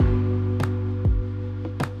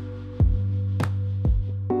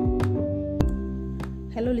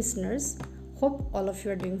listeners, hope all of you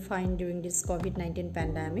are doing fine during this COVID-19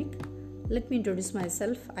 pandemic. Let me introduce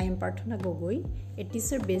myself. I am Parthana Gogoi, a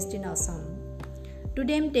teacher based in Assam.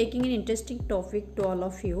 Today I am taking an interesting topic to all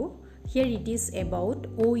of you. Here it is about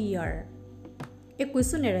OER. A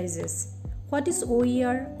question arises. What is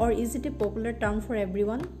OER, or is it a popular term for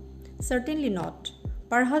everyone? Certainly not.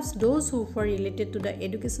 Perhaps those who are related to the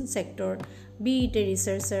education sector, be it a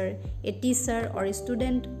researcher, a teacher, or a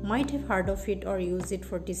student, might have heard of it or use it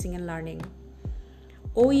for teaching and learning.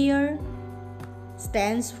 OER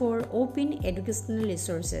stands for Open Educational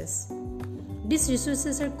Resources. These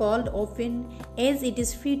resources are called open as it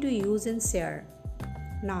is free to use and share.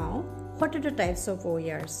 Now, what are the types of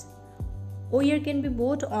OERs? OER can be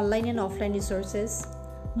both online and offline resources.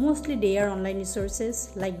 Mostly they are online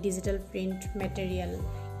resources like digital print material,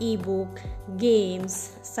 ebook,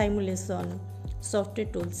 games, simulation, software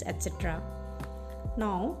tools, etc.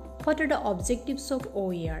 Now, what are the objectives of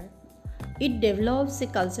OER? It develops a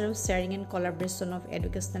culture of sharing and collaboration of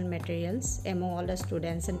educational materials among all the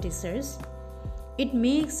students and teachers. It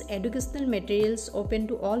makes educational materials open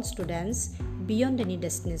to all students beyond any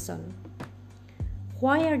destination.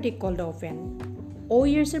 Why are they called open?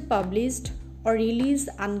 OERs are published or released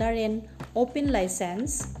under an open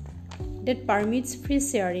license that permits free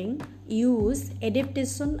sharing, use,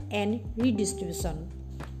 adaptation, and redistribution.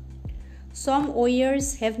 Some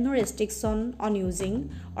OERs have no restriction on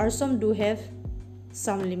using, or some do have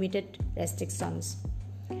some limited restrictions.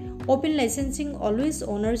 Open licensing always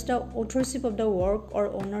honors the authorship of the work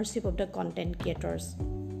or ownership of the content creators.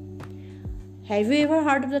 Have you ever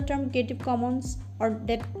heard of the term Creative Commons, or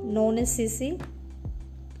that known as CC?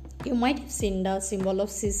 You might have seen the symbol of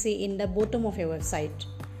CC in the bottom of a website.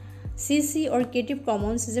 CC or Creative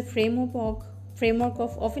Commons is a framework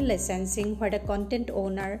of open licensing where the content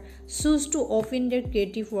owner chooses to open their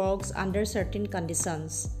creative works under certain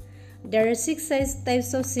conditions. There are 6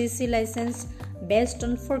 types of CC license based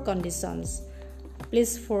on 4 conditions.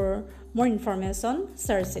 Please, for more information,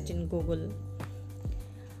 search it in Google.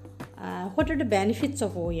 What are the benefits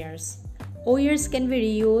of OERs? OERs can be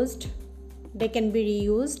reused, they can be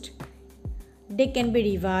reused, they can be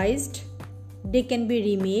revised, they can be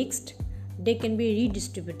remixed, they can be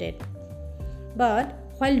redistributed. But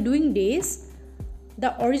while doing this,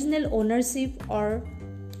 the original ownership or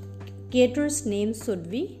creator's name should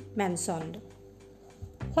be mentioned.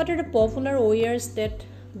 What are the popular OERs that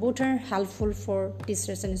both are helpful for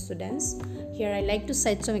teachers and students? Here I like to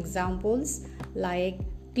cite some examples like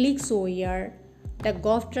Clicks OER, the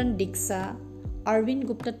GovTran Diksha, Arvind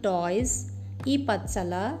Gupta Toys,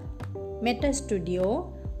 ePathshala, Meta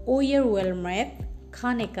Studio, OER WellMap,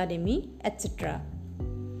 Khan Academy, etc.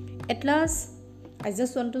 At last, I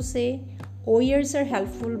just want to say OERs are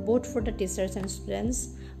helpful both for the teachers and students,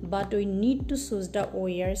 but we need to choose the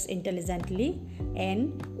OERs intelligently,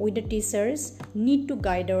 and we the teachers need to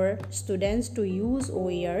guide our students to use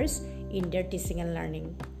OERs in their teaching and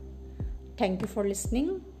learning. Thank you for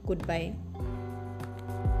listening. Goodbye.